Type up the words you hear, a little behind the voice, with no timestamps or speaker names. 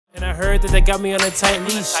heard that they got me on a tight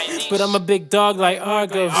leash, but I'm a big dog like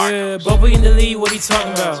Argos. Yeah, Bubba in the lead, what he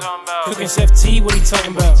talking about? Cooking Chef T, what he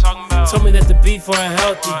talking about? Told me that the beef weren't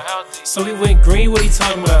healthy, so we went green, what he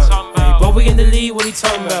talking about? Hey, Bubba in the lead, what he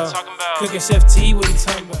talking about? Cooking Chef T, what he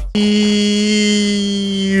talking about? Yeah.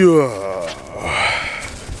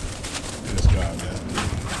 This guy, man.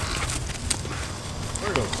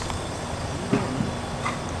 There it goes.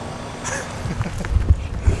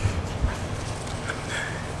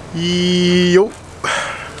 Yo,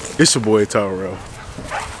 it's your boy Tyrell,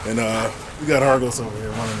 and we got Argos over here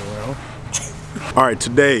running around. All right,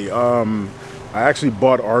 today I actually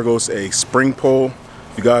bought Argos a spring pole.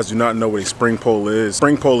 If you guys do not know what a spring pole is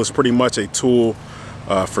pretty much a tool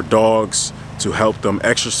for dogs to help them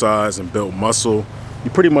exercise and build muscle.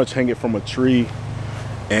 You pretty much hang it from a tree,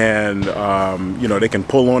 and you know, they can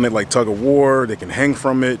pull on it like tug of war. They can hang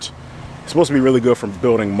from it. It's supposed to be really good for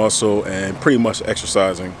building muscle and pretty much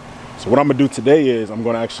exercising. So what I'm gonna do today is I'm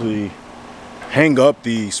gonna actually hang up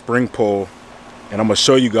the spring pole, and I'm gonna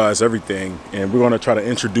show you guys everything, and we're gonna try to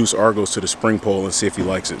introduce Argos to the spring pole and see if he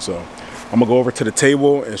likes it. So I'm gonna go over to the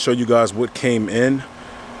table and show you guys what came in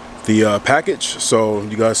the package. So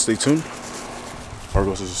you guys stay tuned.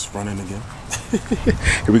 Argos is running again.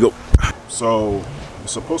 Here we go. So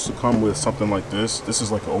it's supposed to come with something like this. This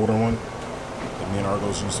is like an older one that me and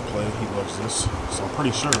Argos used to play. He loves this. So I'm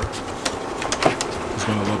pretty sure he's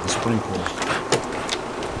gonna love the spring pole.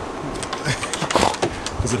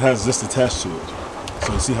 Because it has this attached to it.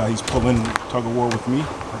 So you see how he's pulling tug of war with me?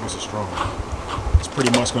 Argos is strong. It's pretty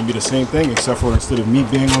much gonna be the same thing, except for instead of me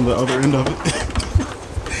being on the other end of it,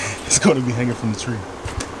 it's gonna be hanging from the tree.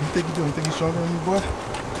 What do you think you're doing? You think he's stronger than me, boy? You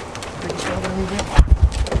think he's stronger than me, boy?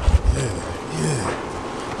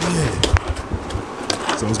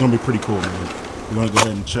 Yeah. So it's gonna be pretty cool, man. We're gonna go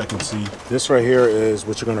ahead and check and see. This right here is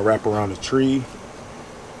what you're gonna wrap around the tree.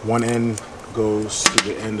 One end goes to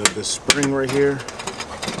the end of this spring right here.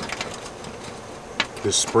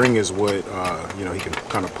 This spring is what, you know, he can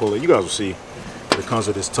kind of pull it. You guys will see. It comes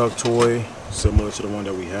with this tug toy, similar to the one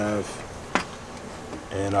that we have.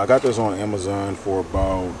 And I got this on Amazon for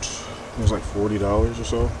about, it was like $40 or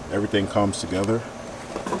so. Everything comes together.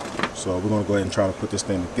 So we're gonna go ahead and try to put this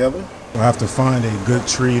thing together. I have to find a good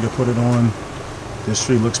tree to put it on. This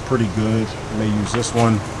tree looks pretty good. I may use this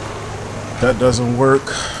one. If that doesn't work,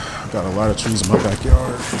 I've got a lot of trees in my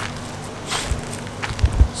backyard.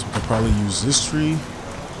 So we could probably use this tree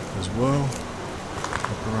as well.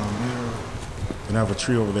 Up around there. And I have a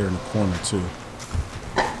tree over there in the corner too.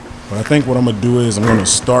 But I think what I'm gonna do is I'm gonna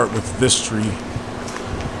start with this tree,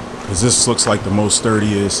 because this looks like the most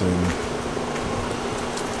sturdiest, and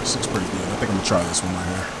this looks pretty good. I think I'm gonna try this one right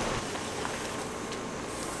here.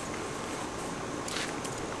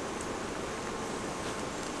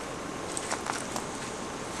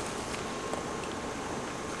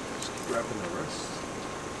 Just keep wrapping the rest.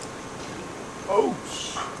 Oh,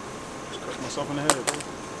 just cut myself in the head, bro.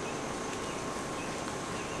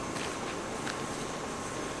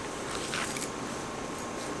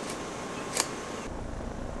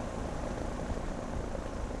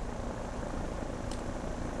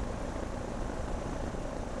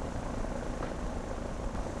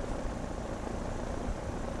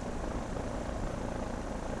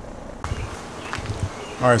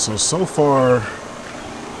 All right, so far,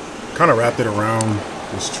 kind of wrapped it around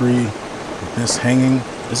this tree with this hanging.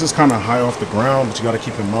 This is kind of high off the ground, but you got to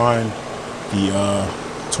keep in mind the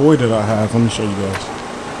toy that I have. Let me show you guys.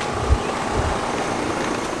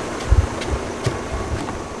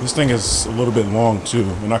 This thing is a little bit long too,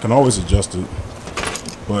 and I can always adjust it.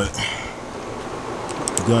 But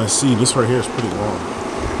you guys see, this right here is pretty long.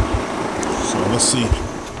 So let's see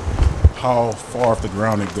how far off the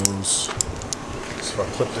ground it goes. So if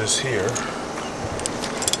I clip this here,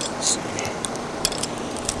 let's see,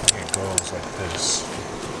 it goes like this.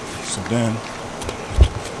 So then,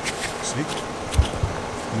 see, you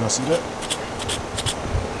guys see that?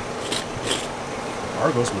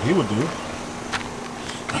 Argos, what he would do,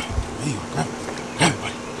 there you go, grab it,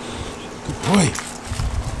 buddy. Good boy.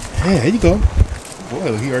 Yeah, there you go. Good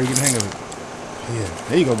boy, he already getting the hang of it. Yeah,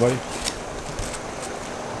 there you go, buddy.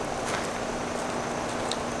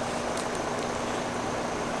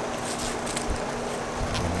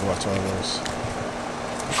 Watch Argos.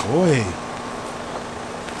 Good boy.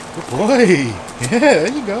 Good boy. Yeah,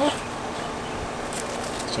 there you go.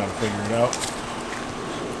 Just trying to figure it out.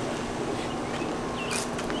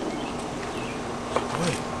 Good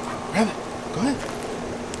boy. Grab it. Go ahead.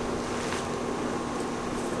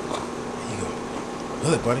 There you go.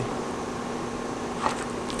 Pull it, buddy.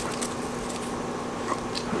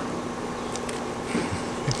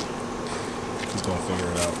 He's gonna figure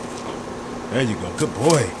it out. There you go. Good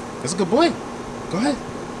boy. That's a good boy. Go ahead.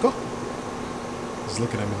 Go. He's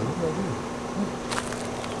looking at me like, what do I do?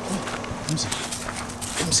 Let me see.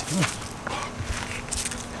 Let me see.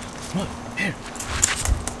 Come on. Come on. Here.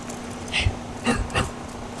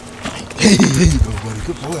 Hey, there you go, buddy.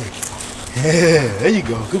 Good boy. Yeah, there you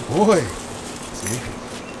go. Good boy. See?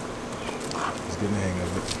 He's getting the hang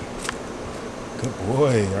of it. Good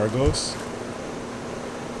boy, Argos.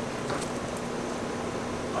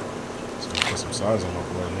 So put some size on my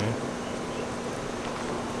boy, man.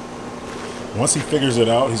 Once he figures it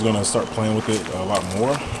out, he's gonna start playing with it a lot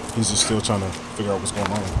more. He's just still trying to figure out what's going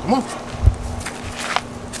on. Come on.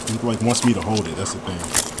 He like wants me to hold it. That's the thing.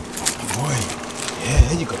 Good boy. Yeah,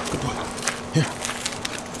 there you go. Good boy. Here.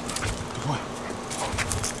 Good boy.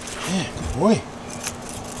 Yeah, good boy.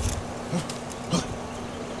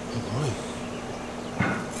 Good boy.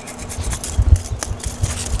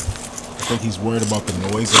 I think he's worried about the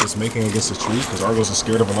noise that it's making against the tree because Argos is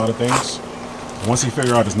scared of a lot of things. Once he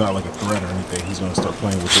figures out it's not like a threat or anything, he's gonna start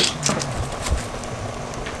playing with it.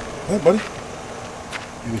 Hey, buddy.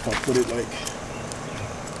 Maybe if I put it like,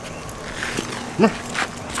 come here.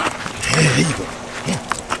 Hey, there you go. Yeah.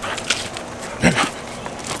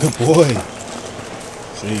 Good boy.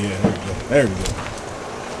 See, yeah, there we go. There we go.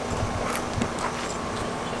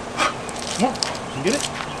 Come on, you get it?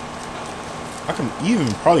 I can even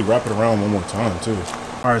probably wrap it around one more time too.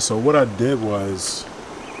 All right, so what I did was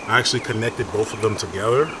I actually connected both of them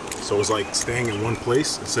together. So it's like staying in one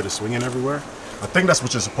place instead of swinging everywhere. I think that's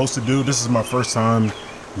what you're supposed to do. This is my first time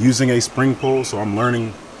using a spring pull, so I'm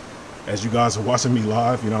learning as you guys are watching me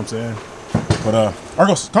live, you know what I'm saying? But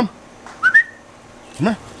Argos, come. Come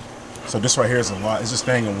here. So this right here is a lot. It's just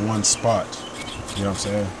staying in one spot. You know what I'm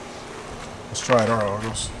saying? Let's try it out,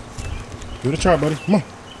 Argos. Give it a try, buddy. Come on.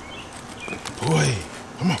 Good boy.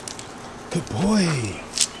 Come on. Good boy.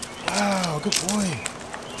 Wow, good boy.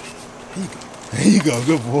 There you go. There you go.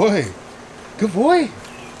 Good boy. Good boy.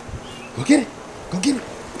 Go get it. Go get it.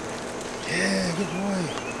 Yeah, good boy.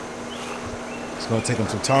 It's gonna take him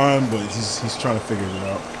some time, but he's trying to figure it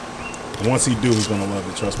out. And once he do, he's gonna love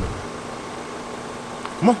it. Trust me.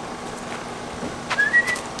 Come on.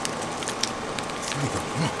 There you go.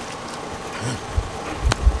 Come on.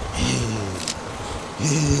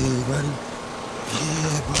 Yeah, buddy.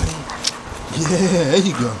 Yeah, buddy. Yeah, there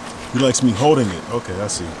you go. He likes me holding it. Okay, I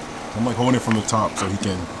see. I'm like holding it from the top so he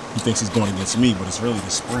thinks he's going against me, but it's really the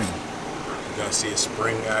spring. You guys see a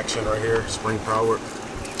spring action right here, spring power.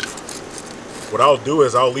 What I'll do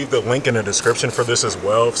is I'll leave the link in the description for this as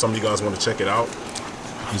well if some of you guys want to check it out.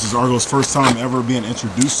 This is Argos' first time ever being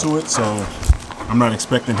introduced to it, so I'm not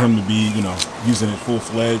expecting him to be, you know, using it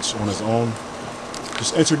full-fledged on his own.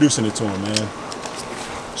 Just introducing it to him, man.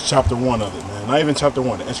 It's chapter 1 of it, man. Not even chapter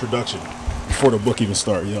 1, the introduction, before the book even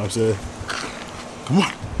starts, you know what I'm saying? Come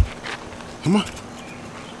on. Come on.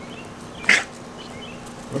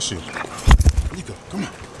 Let's see. There you go. Come on.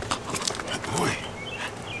 Good boy.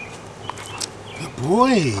 Good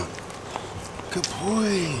boy. Good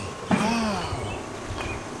boy. Wow.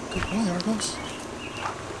 Good boy, Argos.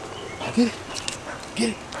 Get it. Get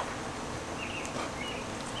it.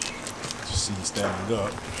 Just see you standing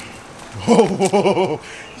up. Whoa.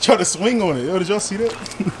 Try to swing on it. Yo, did y'all see that?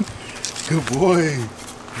 Good boy.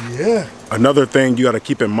 Yeah. Another thing you got to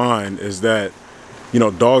keep in mind is that, you know,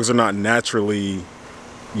 dogs are not naturally,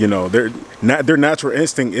 you know, their natural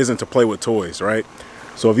instinct isn't to play with toys, right?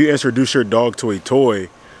 So if you introduce your dog to a toy,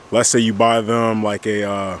 let's say you buy them like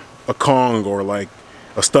a Kong or like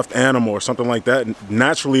a stuffed animal or something like that,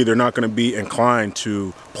 naturally they're not going to be inclined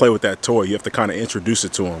to play with that toy. You have to kind of introduce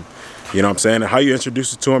it to them. You know what I'm saying? And how you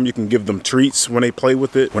introduce it to them, you can give them treats when they play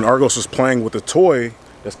with it. When Argos was playing with a toy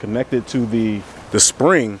that's connected to the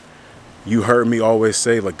spring, you heard me always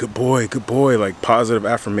say like, good boy, like positive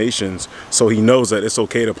affirmations, so he knows that it's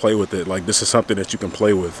okay to play with it. Like, this is something that you can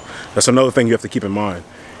play with. That's another thing you have to keep in mind.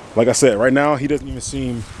 Like I said, right now Argos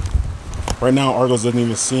doesn't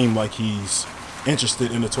even seem like he's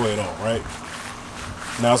interested in the toy at all, right?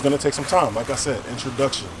 Now it's gonna take some time. Like I said,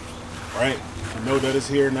 introduction, right? You know that it's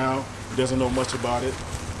here now. He doesn't know much about it,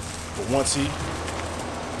 but once he, I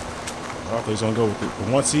thought he's gonna go with it. But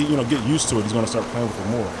once he, you know, get used to it, he's gonna start playing with it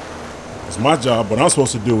more. It's my job. What I'm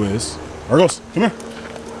supposed to do is, Argos, come here.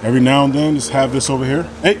 Every now and then, just have this over here.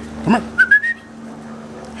 Hey, come here.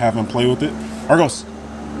 Have him play with it. Argos,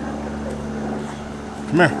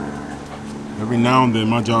 come here. Every now and then,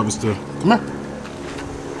 my job is to, come here.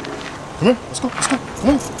 Come here, let's go, come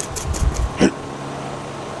on. Hey.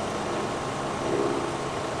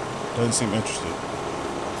 Doesn't seem interested.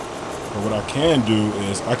 But what I can do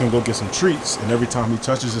is I can go get some treats, and every time he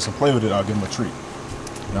touches this and play with it, I'll give him a treat.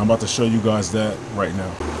 And I'm about to show you guys that right now.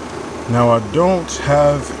 Now I don't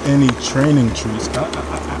have any training treats.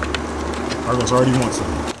 Argos already wants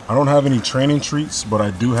some. I don't have any training treats, but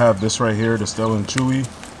I do have this right here, the Stella and Chewy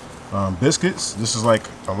biscuits. This is like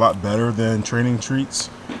a lot better than training treats.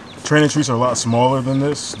 Training treats are a lot smaller than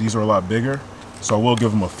this. These are a lot bigger. So I will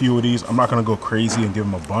give him a few of these. I'm not gonna go crazy and give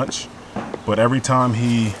him a bunch, but every time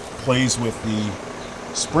he plays with the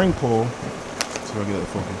spring pole, so I get that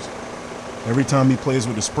focus. Every time he plays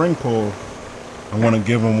with the spring pole, I want to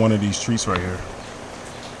give him one of these treats right here.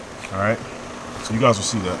 All right, so you guys will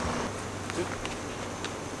see that.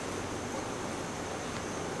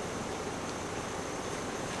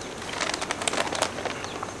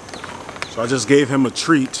 So I just gave him a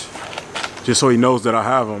treat, just so he knows that I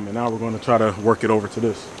have him, and now we're going to try to work it over to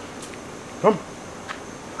this. Come,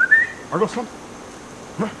 Argos, come.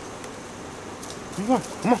 Come on. Come on.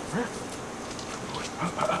 Come on.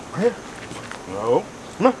 Right here. No.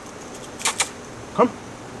 Come on. Come.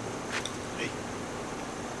 Hey.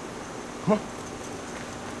 Come on.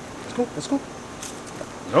 Let's go. Let's go.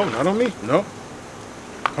 No, not on me. No.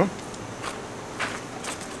 Come.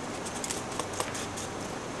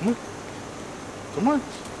 Come on. Come on.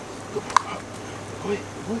 Go. Go ahead.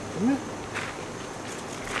 Go ahead. Come here.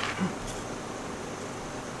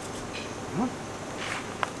 Come on.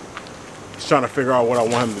 He's trying to figure out what I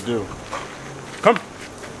want him to do. Come.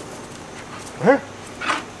 Here.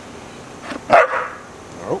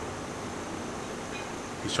 Oh.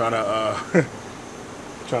 He's trying to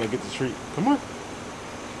trying to get the treat. Come on.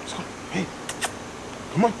 Let's go. Hey.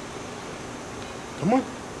 Come on. Come on.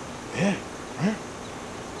 Yeah. Right here.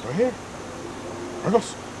 Right here.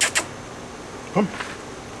 Argos. Come.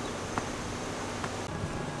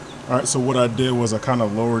 Alright, so what I did was I kind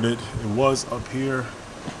of lowered it. It was up here,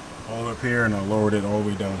 all up here, and I lowered it all the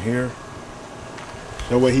way down here.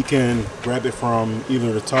 That way he can grab it from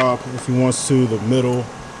either the top, if he wants to, the middle,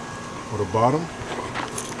 or the bottom.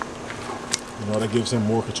 You know, that gives him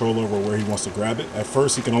more control over where he wants to grab it. At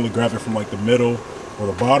first he can only grab it from like the middle or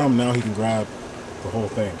the bottom. Now he can grab the whole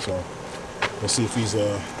thing. So let's see if he's see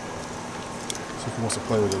if he wants to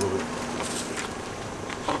play with it a little bit.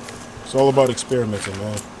 It's all about experimenting,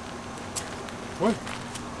 man. What?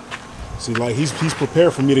 See, like he's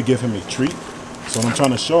prepared for me to give him a treat. So what I'm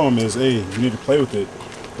trying to show him is, hey, you need to play with it.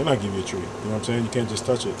 Then I give you a treat. You know what I'm saying? You can't just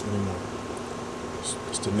touch it anymore.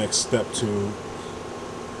 It's the next step to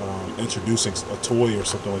introducing a toy or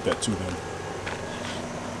something like that to them.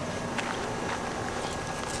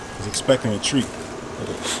 He's expecting a treat.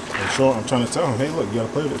 I'm trying to tell him, hey, look, you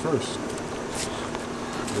gotta play with it first.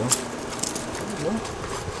 Yeah.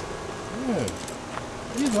 Yeah.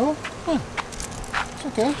 There you go. Huh. It's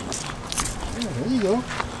okay. Yeah, there you go.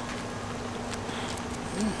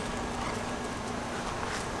 Yeah.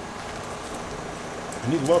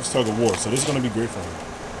 And he loves tug of war, so this is going to be great for him.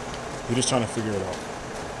 He's just trying to figure it out.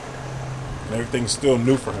 And everything's still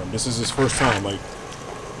new for him. This is his first time. Like,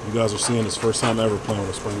 you guys are seeing his first time ever playing with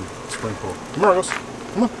a spring pole. Come on, Argos.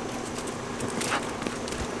 Come on.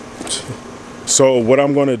 So what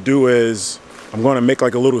I'm going to do is I'm going to make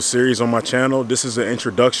like a little series on my channel. This is an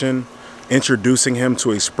introduction, introducing him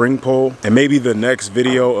to a spring pole. And maybe the next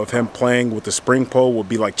video of him playing with the spring pole will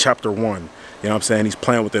be like chapter 1. You know what I'm saying? He's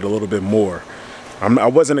playing with it a little bit more. I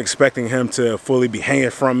wasn't expecting him to fully be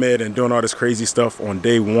hanging from it and doing all this crazy stuff on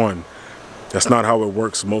day 1. That's not how it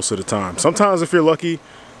works most of the time. Sometimes if you're lucky,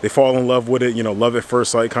 they fall in love with it, you know, love at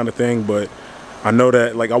first sight kind of thing. But I know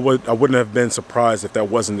that, like, I wouldn't have been surprised if that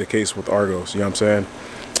wasn't the case with Argos. You know what I'm saying?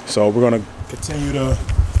 So we're gonna continue to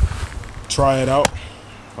try it out.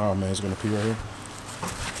 Oh man, it's gonna pee right here.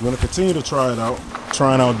 We're gonna continue to try it out,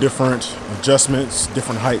 trying out different adjustments,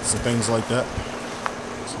 different heights and things like that.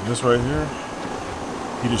 So this right here,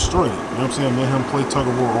 he destroyed it. You know what I'm saying? Me and him play tug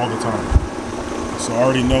of war all the time. So I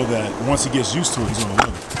already know that once he gets used to it, he's gonna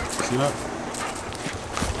love it. See that?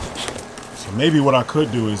 So maybe what I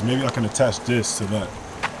could do is maybe I can attach this to that.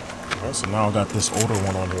 All right, so now I got this older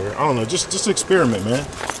one on here. I don't know, just to experiment, man.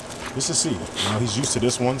 Just to see. You know, he's used to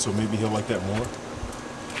this one, so maybe he'll like that more.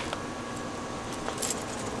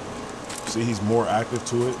 See, he's more active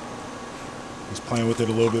to it. He's playing with it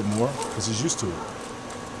a little bit more because he's used to it.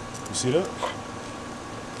 You see that?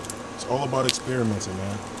 It's all about experimenting,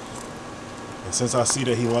 man. And since I see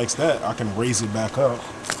that he likes that, I can raise it back up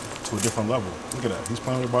to a different level. Look at that. He's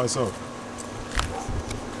playing with it by himself.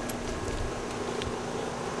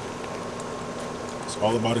 It's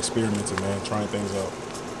all about experimenting, man. Trying things out.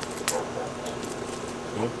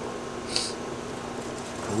 Yeah.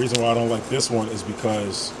 The reason why I don't like this one is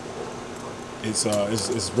because it's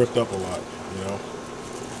ripped up a lot, you know.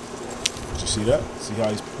 Did you see that? See how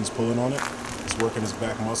he's pulling on it? He's working his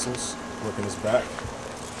back muscles, working his back,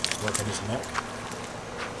 working his neck.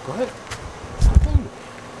 Go ahead.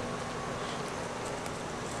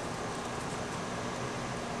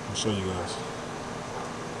 I'll show you guys.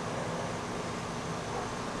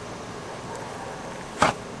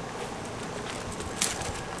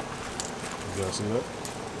 You guys see that?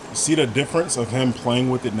 You see the difference of him playing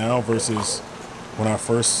with it now versus when I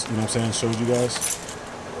first, you know what I'm saying, showed you guys?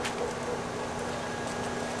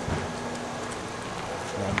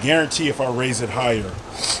 Now, I guarantee if I raise it higher,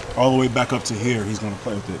 all the way back up to here, he's gonna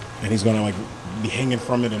play with it. And he's gonna like be hanging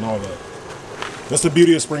from it and all that. That's the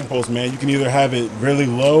beauty of spring poles, man. You can either have it really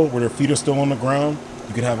low where their feet are still on the ground.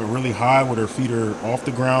 You can have it really high where their feet are off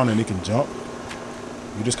the ground and they can jump.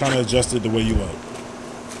 You just kind of adjust it the way you like.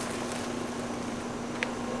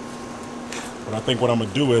 But I think what I'm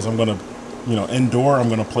gonna do is I'm gonna, you know, indoor, I'm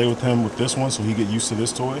gonna play with him with this one so he get used to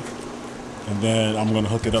this toy. And then I'm gonna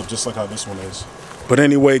hook it up just like how this one is. But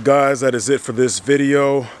anyway, guys, that is it for this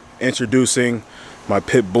video. Introducing my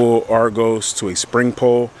Pitbull Argos to a spring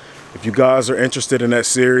pole. If you guys are interested in that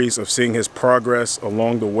series of seeing his progress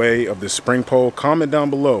along the way of this spring pole, comment down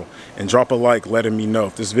below and drop a like letting me know.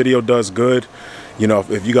 If this video does good, you know,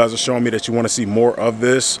 if you guys are showing me that you want to see more of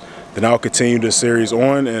this, then I'll continue this series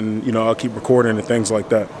on and, you know, I'll keep recording and things like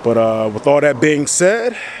that. But with all that being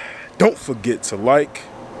said, don't forget to like,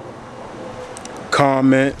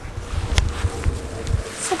 comment,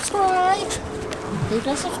 subscribe. Hit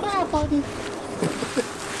that subscribe button.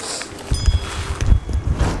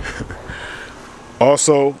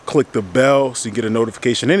 Also, click the bell so you get a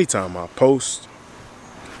notification anytime I post.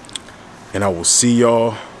 And I will see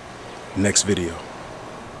y'all next video.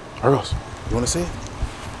 Argos, you want to see it? You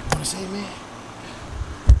want to see it, man?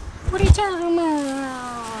 What are you talking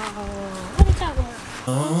about? What are you talking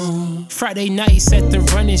about? Friday nights at the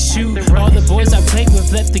run and shoot. All the boys I played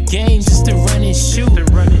with left the game just to run and shoot.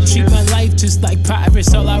 Treat my life just like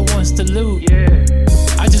pirates, all I want's to loot.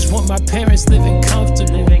 I just want my parents living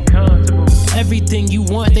comfortable. Everything you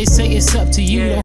want, they say it's up to you.